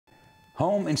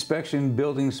Home Inspection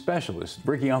Building Specialist.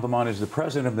 Rickey Authement is the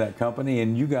president of that company,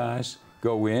 and you guys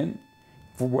go in,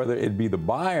 for whether it be the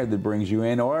buyer that brings you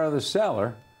in or the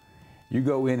seller, you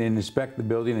go in and inspect the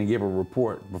building and give a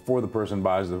report before the person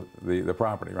buys the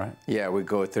property, right? Yeah, we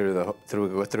go through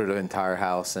the entire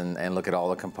house and look at all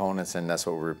the components, and that's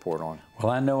what we report on.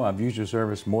 Well, I know I've used your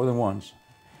service more than once,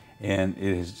 and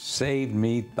it has saved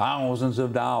me thousands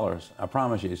of dollars. I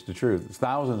promise you, it's the truth. It's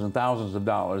thousands and thousands of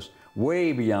dollars,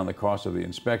 way beyond the cost of the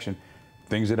inspection.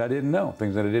 Things that I didn't know,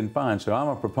 things that I didn't find. So I'm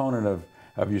a proponent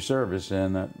of your service,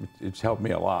 and it's helped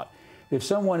me a lot. If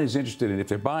someone is interested in, if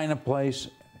they're buying a place,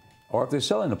 or if they're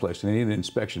selling a place and they need an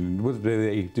inspection, what do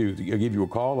they do? They'll give you a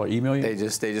call or email you? They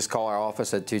just call our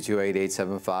office at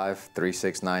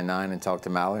 228-875-3699 and talk to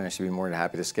Mallory, and I should be more than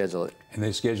happy to schedule it. And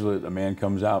they schedule it, a man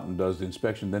comes out and does the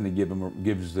inspection, then they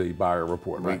gives the buyer a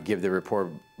report, right? We give the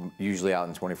report usually out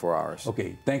in 24 hours.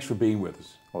 Okay, thanks for being with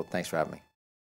us. Well, thanks for having me.